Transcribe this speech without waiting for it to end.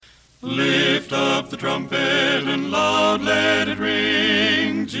the trumpet and loud let it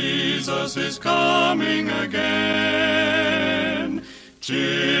ring. Jesus is coming again.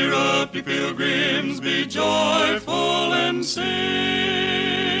 Cheer up, ye pilgrims, be joyful and sing.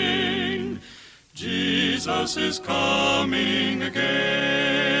 Jesus is coming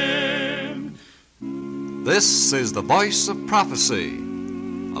again. This is the voice of prophecy,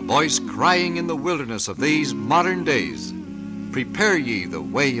 a voice crying in the wilderness of these modern days. Prepare ye the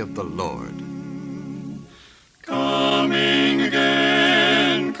way of the Lord. Coming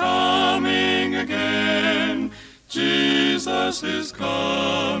again, coming again. Jesus is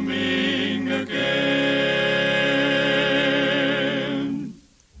coming again.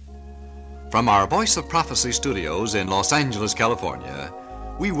 From our Voice of Prophecy studios in Los Angeles, California,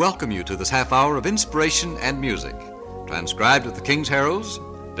 we welcome you to this half hour of inspiration and music, transcribed at the King's Heralds,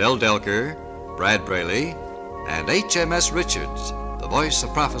 Del Delker, Brad Braley, and H.M.S. Richards, the Voice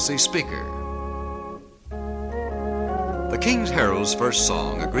of Prophecy speaker. The King's Herald's first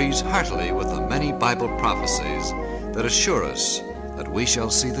song agrees heartily with the many Bible prophecies that assure us that we shall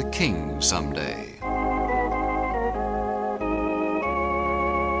see the King someday.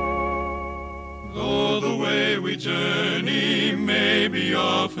 Though the way we journey may be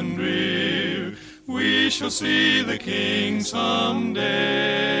often drear, we shall see the King someday.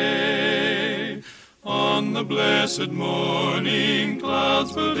 On the blessed morning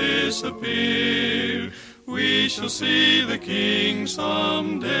clouds will disappear. We shall see the King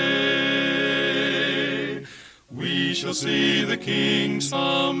someday. We shall see the King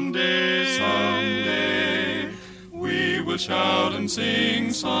someday, someday. We will shout and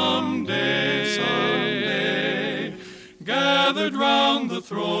sing someday, someday. Gathered round the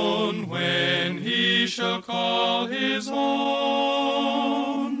throne when he shall call his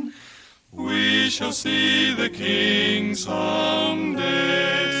own. We shall see the King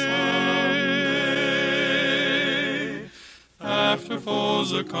someday, someday. After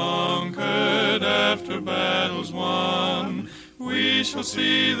foes are conquered, after battles won, we shall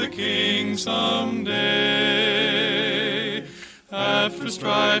see the King someday. After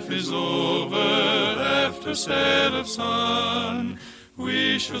strife is over, after set of sun,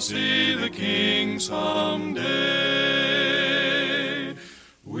 we shall see the King someday.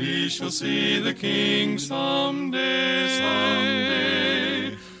 We shall see the King someday,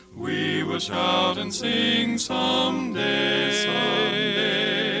 someday. We will shout and sing someday,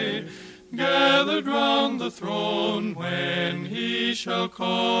 someday. Gathered round the throne when he shall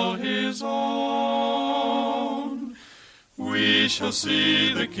call his own. We shall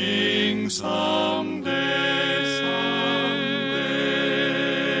see the King someday, someday.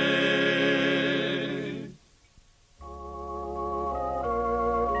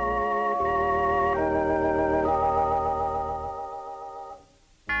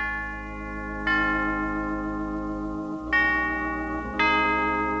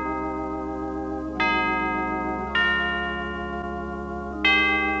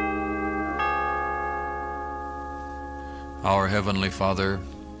 Our Heavenly Father,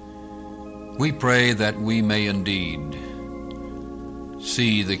 we pray that we may indeed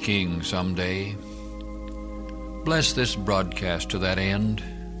see the King someday. Bless this broadcast to that end.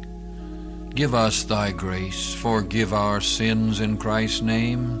 Give us thy grace. Forgive our sins in Christ's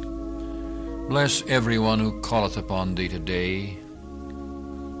name. Bless everyone who calleth upon thee today.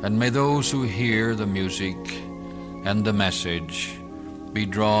 And may those who hear the music and the message be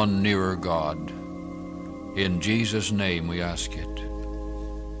drawn nearer God. In Jesus' name we ask it.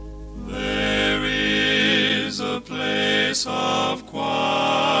 There is a place of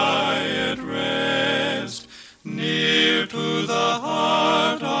quiet rest near to the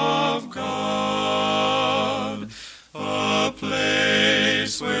heart of God, a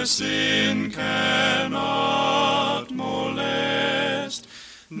place where sin cannot molest,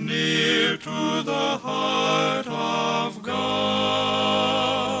 near to the heart of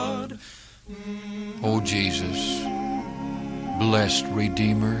God. O Jesus, blessed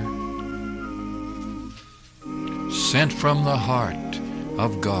Redeemer, sent from the heart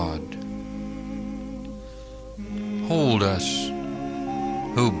of God, hold us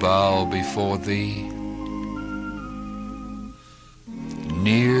who bow before thee,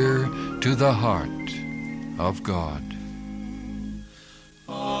 near to the heart of God.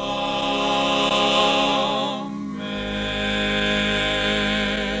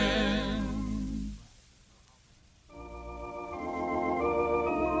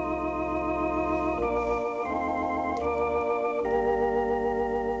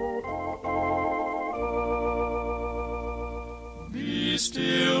 Be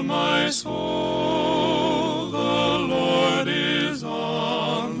still, my soul, the Lord is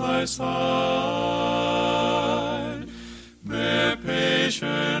on thy side.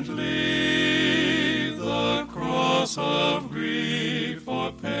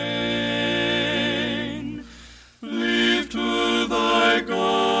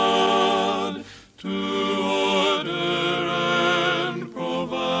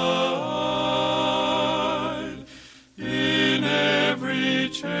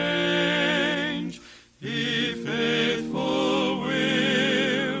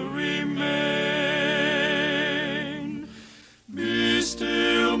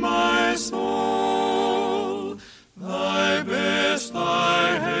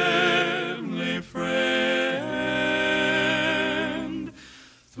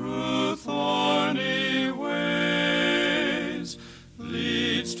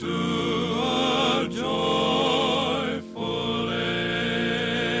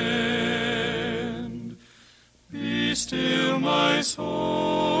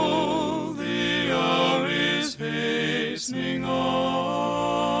 soul, the hour is hastening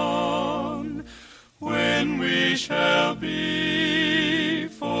on, when we shall be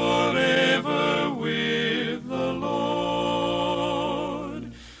forever with the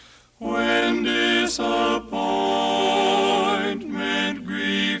Lord. When disappointment,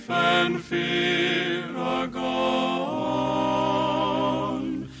 grief, and fear are gone,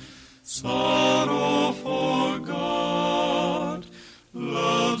 sorrow forgot,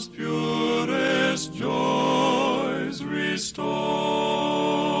 love's purest joys restored.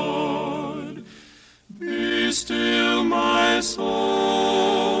 Be still, my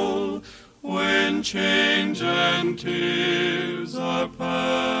soul, when change and tears are past.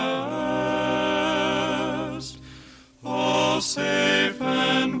 All safe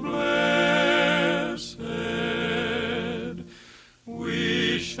and blessed,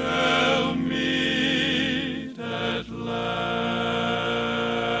 we shall meet at last.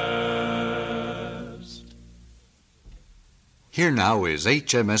 Here now is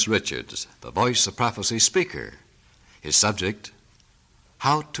H.M.S. Richards, the Voice of Prophecy speaker. His subject,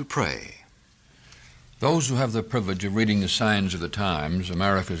 How to Pray. Those who have the privilege of reading the Signs of the Times,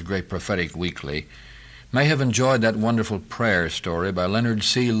 America's great prophetic weekly, may have enjoyed that wonderful prayer story by Leonard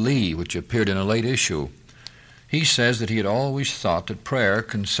C. Lee, which appeared in a late issue. He says that he had always thought that prayer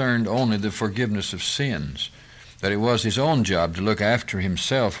concerned only the forgiveness of sins, that it was his own job to look after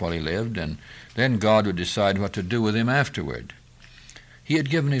himself while he lived, and then God would decide what to do with him afterward. He had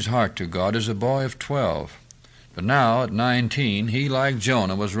given his heart to God as a boy of 12, but now, at 19, he, like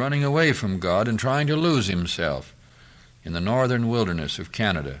Jonah, was running away from God and trying to lose himself in the northern wilderness of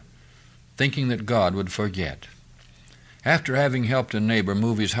Canada, thinking that God would forget. After having helped a neighbor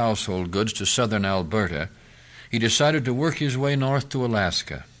move his household goods to southern Alberta, he decided to work his way north to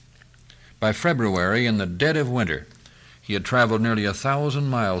Alaska. By February, in the dead of winter, he had traveled nearly 1,000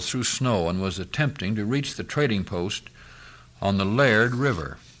 miles through snow and was attempting to reach the trading post on the Laird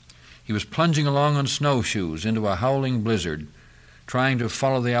River. He was plunging along on snowshoes into a howling blizzard, trying to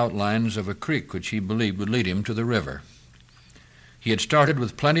follow the outlines of a creek which he believed would lead him to the river. He had started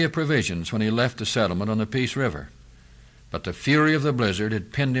with plenty of provisions when he left the settlement on the Peace River, but the fury of the blizzard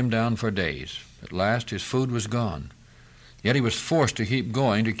had pinned him down for days. At last his food was gone, yet he was forced to keep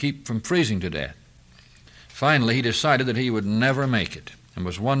going to keep from freezing to death. Finally, he decided that he would never make it and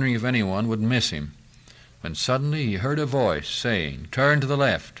was wondering if anyone would miss him, when suddenly he heard a voice saying, "Turn to the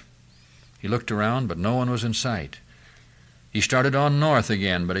left." He looked around, but no one was in sight. He started on north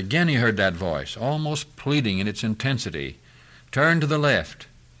again, but again he heard that voice, almost pleading in its intensity, "Turn to the left."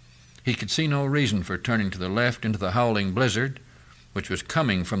 He could see no reason for turning to the left into the howling blizzard, which was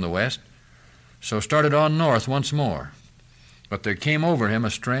coming from the west, so started on north once more. But there came over him a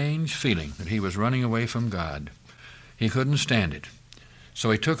strange feeling that he was running away from God. He couldn't stand it.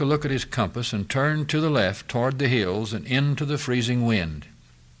 So he took a look at his compass and turned to the left toward the hills and into the freezing wind.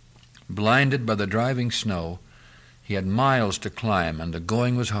 Blinded by the driving snow, he had miles to climb, and the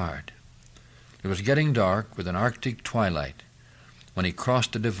going was hard. It was getting dark with an Arctic twilight when he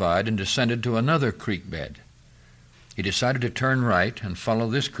crossed a divide and descended to another creek bed. He decided to turn right and follow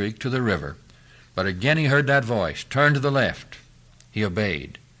this creek to the river, but again he heard that voice, "Turn to the left." He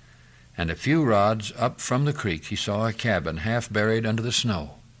obeyed, and a few rods up from the creek he saw a cabin half buried under the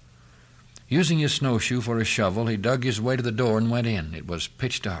snow. Using his snowshoe for a shovel, he dug his way to the door and went in. It was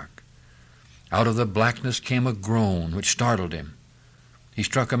pitch dark. Out of the blackness came a groan which startled him. He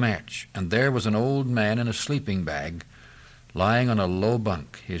struck a match, and there was an old man in a sleeping bag, lying on a low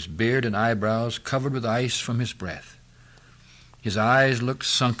bunk, his beard and eyebrows covered with ice from his breath. His eyes looked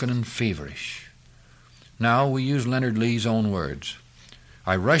sunken and feverish. Now we use Leonard Lee's own words.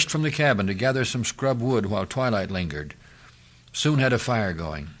 "I rushed from the cabin to gather some scrub wood while twilight lingered. Soon had a fire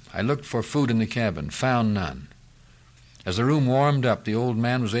going. I looked for food in the cabin, found none. As the room warmed up, the old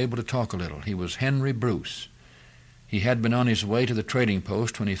man was able to talk a little. He was Henry Bruce. He had been on his way to the trading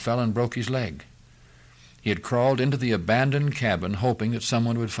post when he fell and broke his leg. He had crawled into the abandoned cabin hoping that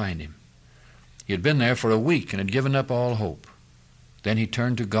someone would find him. He had been there for a week and had given up all hope. Then he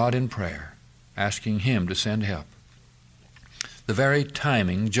turned to God in prayer, asking Him to send help. The very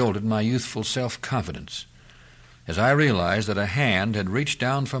timing jolted my youthful self-confidence as I realized that a hand had reached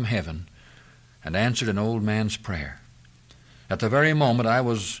down from heaven and answered an old man's prayer. At the very moment I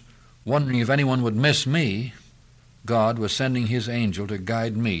was wondering if anyone would miss me, God was sending His angel to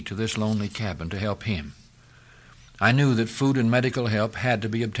guide me to this lonely cabin to help him. I knew that food and medical help had to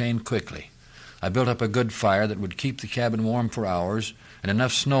be obtained quickly. I built up a good fire that would keep the cabin warm for hours, and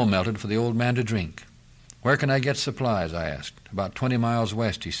enough snow melted for the old man to drink. "Where can I get supplies?" I asked. "About 20 miles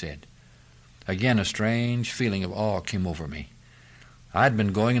west," he said. Again a strange feeling of awe came over me. I'd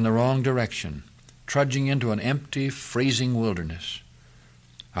been going in the wrong direction, trudging into an empty, freezing wilderness.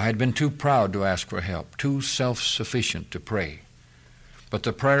 I had been too proud to ask for help, too self-sufficient to pray. But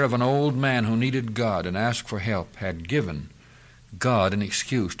the prayer of an old man who needed God and asked for help had given God an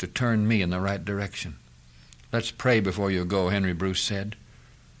excuse to turn me in the right direction. "Let's pray before you go," Henry Bruce said.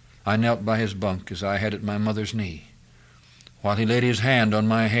 I knelt by his bunk as I had at my mother's knee, while he laid his hand on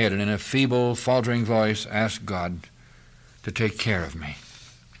my head and in a feeble, faltering voice asked God to take care of me.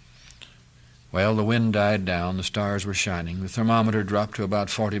 Well, the wind died down, the stars were shining, the thermometer dropped to about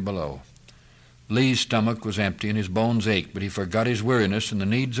 40 below. Lee's stomach was empty and his bones ached, but he forgot his weariness and the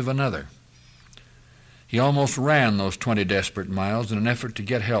needs of another. He almost ran those 20 desperate miles in an effort to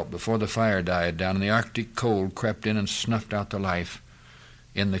get help before the fire died down and the Arctic cold crept in and snuffed out the life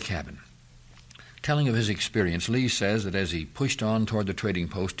in the cabin. Telling of his experience, Lee says that as he pushed on toward the trading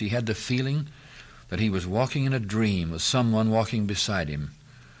post, he had the feeling that he was walking in a dream with someone walking beside him,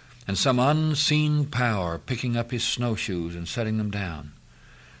 and some unseen power picking up his snowshoes and setting them down.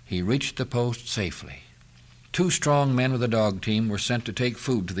 He reached the post safely. 2 strong men with a dog team were sent to take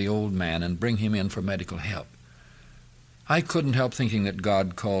food to the old man and bring him in for medical help. I couldn't help thinking that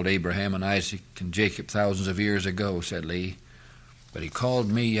God called Abraham and Isaac and Jacob thousands of years ago, said Lee, but he called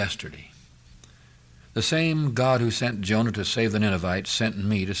me yesterday. The same God who sent Jonah to save the Ninevites sent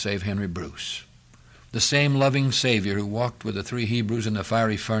me to save Henry Bruce. The same loving Savior who walked with the 3 Hebrews in the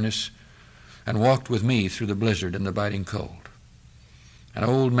fiery furnace and walked with me through the blizzard and the biting cold. An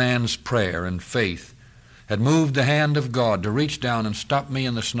old man's prayer and faith had moved the hand of God to reach down and stop me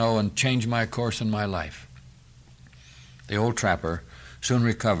in the snow and change my course in my life. The old trapper soon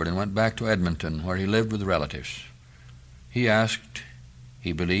recovered and went back to Edmonton, where he lived with relatives. He asked,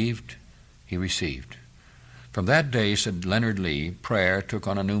 he believed, he received. From that day, said Leonard Lee, prayer took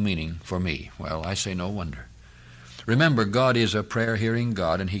on a new meaning for me. Well, I say no wonder. Remember, God is a prayer-hearing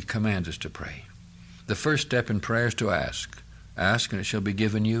God, and he commands us to pray. The first step in prayer is to ask. Ask, and it shall be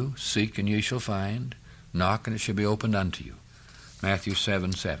given you. Seek, and ye shall find. Knock, and it shall be opened unto you. Matthew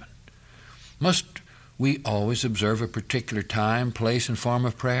 7:7. Must we always observe a particular time, place, and form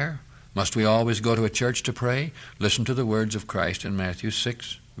of prayer? Must we always go to a church to pray? Listen to the words of Christ in Matthew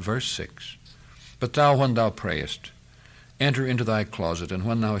 6, verse 6. But thou, when thou prayest, enter into thy closet, and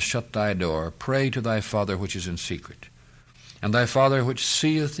when thou hast shut thy door, pray to thy Father which is in secret. And thy Father which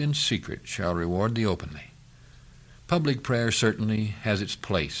seeth in secret shall reward thee openly. Public prayer certainly has its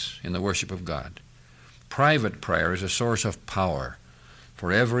place in the worship of God. Private prayer is a source of power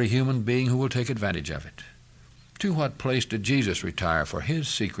for every human being who will take advantage of it. To what place did Jesus retire for his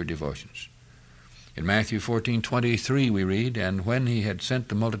secret devotions? In Matthew 14:23 we read, "And when he had sent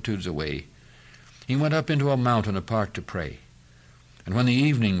the multitudes away, he went up into a mountain apart to pray. And when the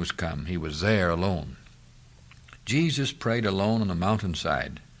evening was come, he was there alone." Jesus prayed alone on the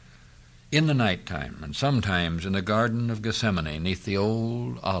mountainside, in the nighttime, and sometimes in the Garden of Gethsemane, neath the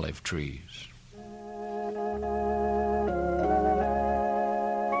old olive trees.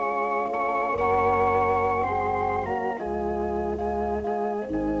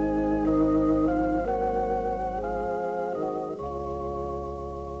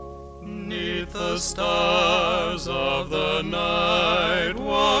 The stars of the night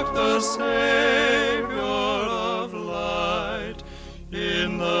walked the Savior of light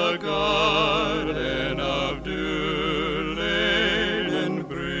in the garden of dew-laden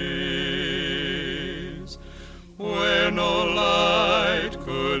breeze, where no light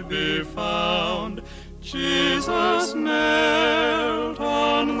could be found. Jesus knelt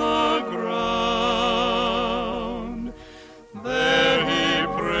on the ground. There he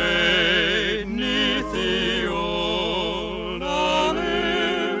prayed neath the old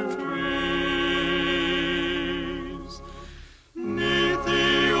olive trees, neath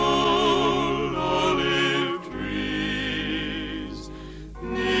the old olive trees,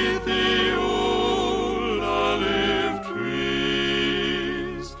 neath the old olive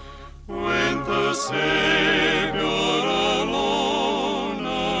trees, went the Savior alone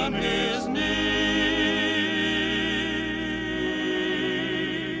on his knees.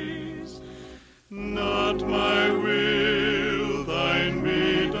 Not my will, thine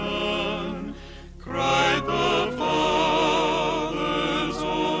be done, cried the Father's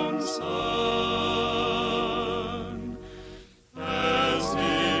own Son, as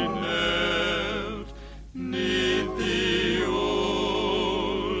he knelt neath the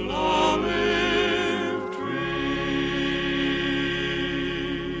old olive trees.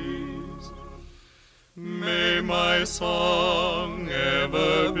 May my song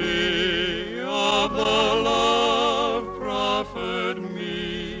ever be of the love proffered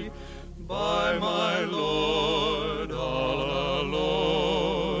me by my Lord all alone.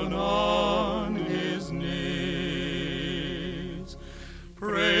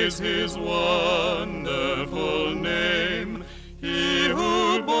 his wonderful name, he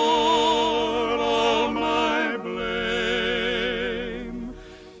who bore all my blame,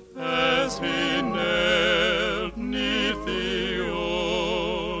 as he knelt 'neath the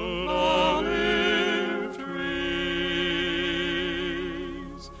old olive trees,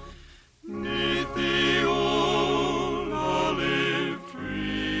 'neath the old olive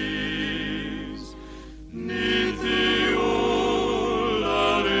trees, 'neath the old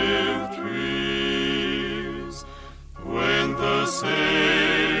olive trees, when the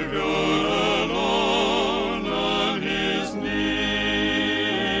Savior alone on his knees.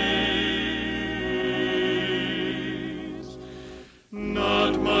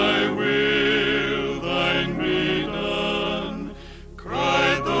 Not my will, thine be done,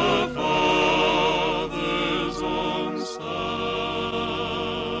 cried the Father's own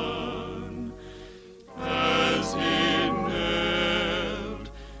Son, as he knelt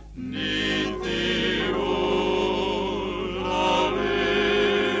 'neath the old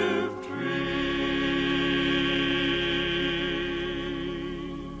olive trees.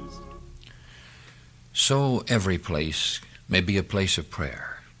 So every place may be a place of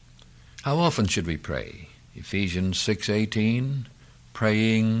prayer. How often should we pray? Ephesians 6:18,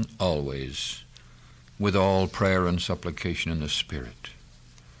 praying always, with all prayer and supplication in the Spirit.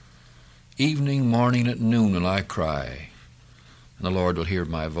 Evening, morning, at noon will I cry, and the Lord will hear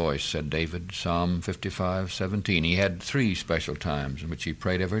my voice, said David, Psalm 55:17. He had 3 special times in which he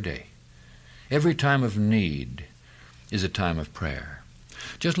prayed every day. Every time of need is a time of prayer.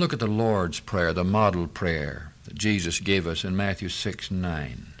 Just look at the Lord's Prayer, the model prayer that Jesus gave us in Matthew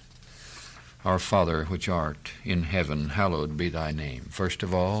 6:9. Our Father, which art in heaven, hallowed be thy name. First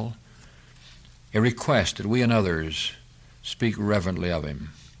of all, a request that we and others speak reverently of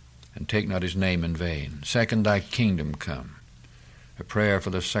him and take not his name in vain. Second, thy kingdom come, a prayer for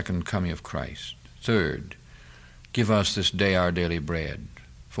the second coming of Christ. Third, give us this day our daily bread.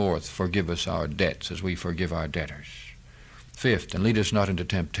 Fourth, forgive us our debts as we forgive our debtors. Fifth, and lead us not into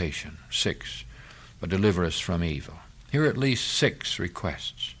temptation. Sixth, but deliver us from evil. Here are at least 6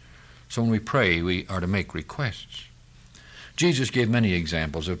 requests. So when we pray, we are to make requests. Jesus gave many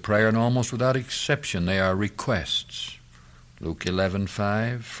examples of prayer, and almost without exception, they are requests. Luke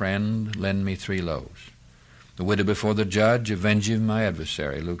 11:5, friend, lend me 3 loaves. The widow before the judge, avenge him my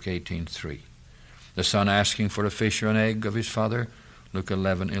adversary, Luke 18:3. The son asking for a fish or an egg of his father, Luke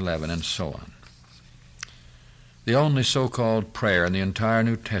 11:11, and so on. The only so-called prayer in the entire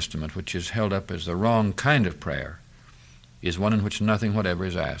New Testament which is held up as the wrong kind of prayer is one in which nothing whatever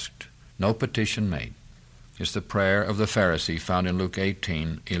is asked, no petition made. It's the prayer of the Pharisee found in Luke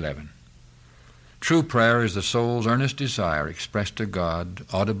 18:11. True prayer is the soul's earnest desire expressed to God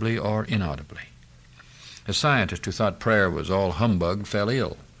audibly or inaudibly. A scientist who thought prayer was all humbug fell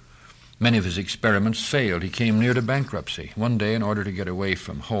ill. Many of his experiments failed. He came near to bankruptcy. One day, in order to get away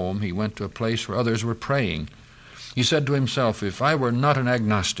from home, he went to a place where others were praying. He said to himself, if I were not an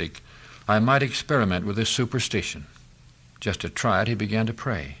agnostic, I might experiment with this superstition. Just to try it, he began to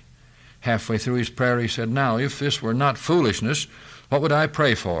pray. Halfway through his prayer, he said, now, if this were not foolishness, what would I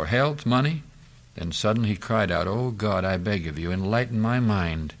pray for? Health? Money? Then suddenly he cried out, oh God, I beg of you, enlighten my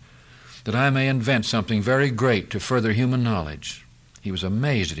mind, that I may invent something very great to further human knowledge. He was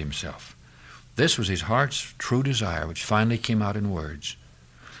amazed at himself. This was his heart's true desire, which finally came out in words.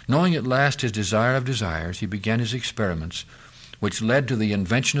 Knowing at last his desire of desires, he began his experiments, which led to the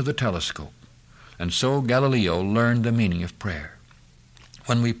invention of the telescope. And so Galileo learned the meaning of prayer.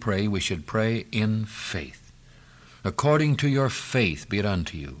 When we pray, we should pray in faith. According to your faith be it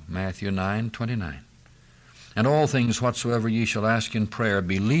unto you, Matthew 9:29. And all things whatsoever ye shall ask in prayer,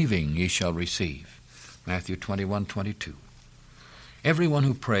 believing ye shall receive, Matthew 21:22. Everyone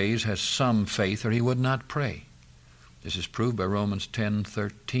who prays has some faith, or he would not pray. This is proved by Romans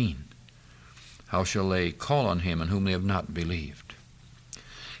 10:13. How shall they call on him in whom they have not believed?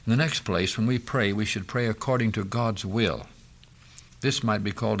 In the next place, when we pray, we should pray according to God's will. This might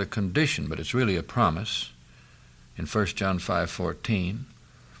be called a condition, but it's really a promise in 1 John 5:14.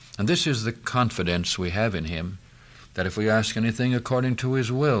 And this is the confidence we have in him, that if we ask anything according to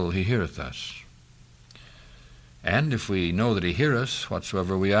his will, he heareth us. And if we know that he heareth us,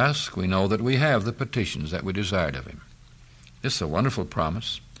 whatsoever we ask, we know that we have the petitions that we desired of him. This is a wonderful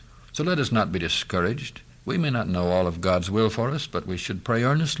promise. So let us not be discouraged. We may not know all of God's will for us, but we should pray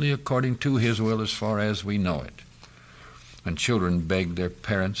earnestly according to his will as far as we know it. When children beg their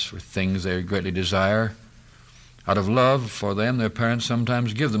parents for things they greatly desire, out of love for them, their parents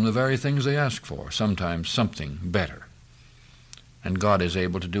sometimes give them the very things they ask for, sometimes something better. And God is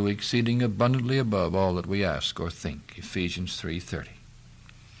able to do exceeding abundantly above all that we ask or think, Ephesians 3:30.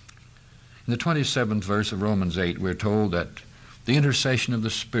 In the 27th verse of Romans 8, we're told that the intercession of the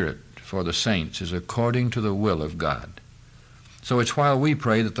Spirit for the saints is according to the will of God. So it's while we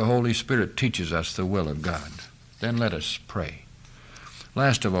pray that the Holy Spirit teaches us the will of God. Then let us pray.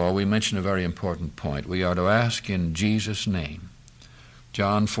 Last of all, we mention a very important point. We are to ask in Jesus' name.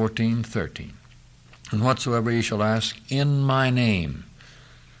 John 14:13. And whatsoever ye shall ask in my name,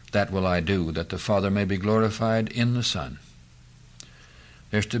 that will I do, that the Father may be glorified in the Son.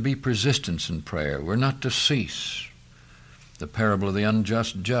 There's to be persistence in prayer. We're not to cease. The parable of the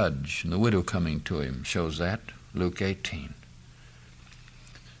unjust judge and the widow coming to him shows that, Luke 18.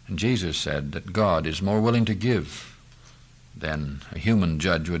 And Jesus said that God is more willing to give than a human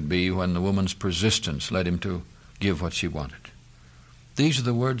judge would be when the woman's persistence led him to give what she wanted. These are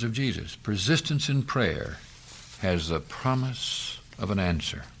the words of Jesus. Persistence in prayer has the promise of an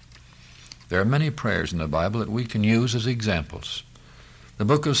answer. There are many prayers in the Bible that we can use as examples. The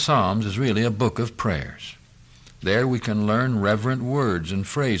book of Psalms is really a book of prayers. There we can learn reverent words and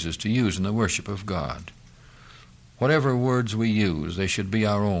phrases to use in the worship of God. Whatever words we use, they should be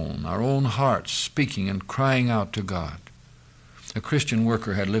our own hearts speaking and crying out to God. A Christian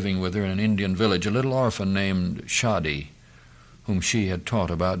worker had living with her in an Indian village a little orphan named Shadi, whom she had taught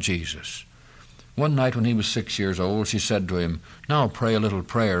about Jesus. One night when he was 6 years old, she said to him, "Now pray a little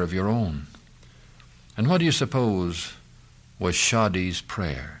prayer of your own." And what do you suppose was Shadi's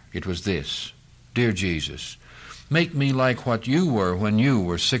prayer? It was this: "Dear Jesus, make me like what you were when you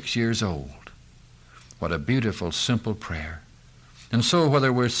were 6 years old." What a beautiful, simple prayer. And so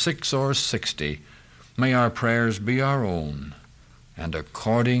whether we're 6 or 60, may our prayers be our own and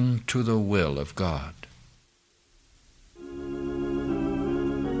according to the will of God.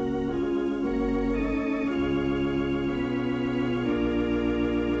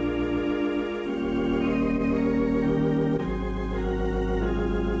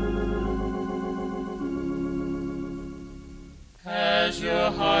 Has your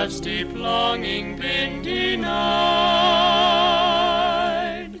heart's deep longing been denied?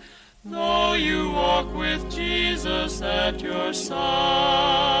 Though you walk with Jesus at your side,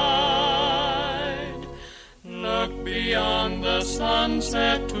 look beyond the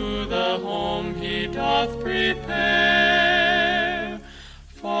sunset to the home he doth prepare,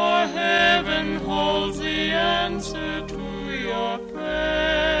 for heaven holds the answer to your prayer.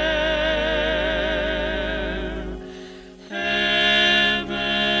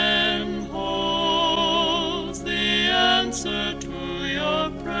 Answer to your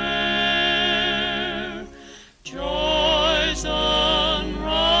prayer. Joys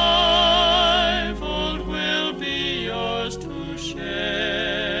unrivaled will be yours to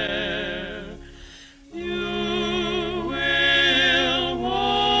share. You will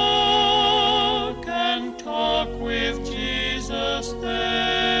walk and talk with Jesus there,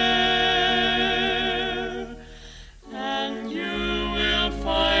 and you will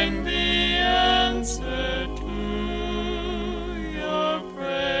find the answer to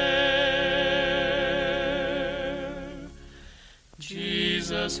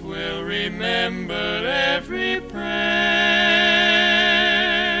Jesus will remember every prayer.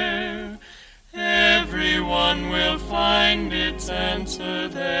 Everyone will find its answer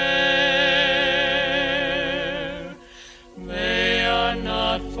there. They are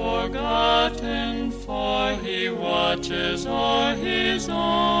not forgotten, for he watches o'er his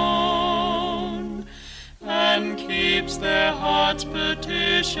own and keeps their hearts'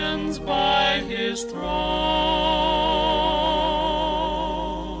 petitions by his throne.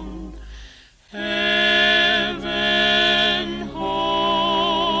 Heaven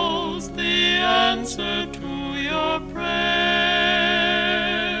holds the answer to your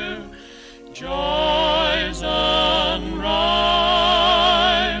prayer. Joys unrivaled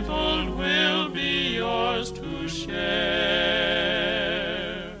will be yours to share.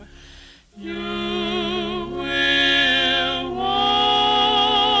 You will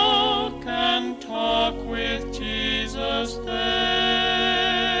walk and talk with Jesus there.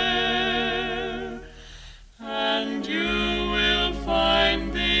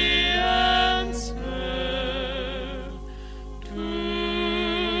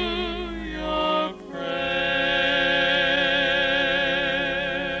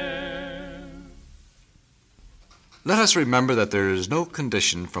 Let us remember that there is no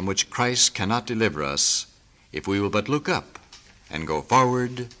condition from which Christ cannot deliver us if we will but look up and go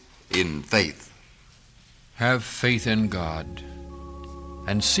forward in faith. Have faith in God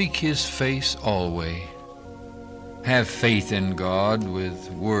and seek his face always. Have faith in God with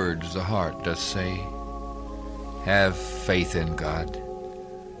words the heart doth say. Have faith in God.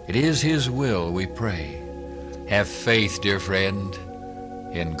 It is his will we pray. Have faith, dear friend,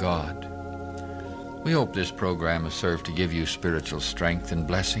 in God. We hope this program has served to give you spiritual strength and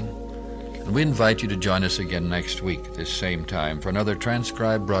blessing. And we invite you to join us again next week at this same time for another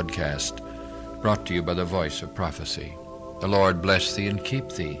transcribed broadcast brought to you by the Voice of Prophecy. The Lord bless thee and keep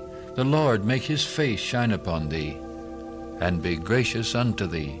thee. The Lord make his face shine upon thee and be gracious unto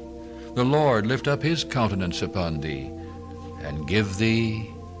thee. The Lord lift up his countenance upon thee and give thee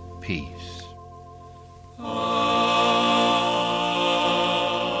peace.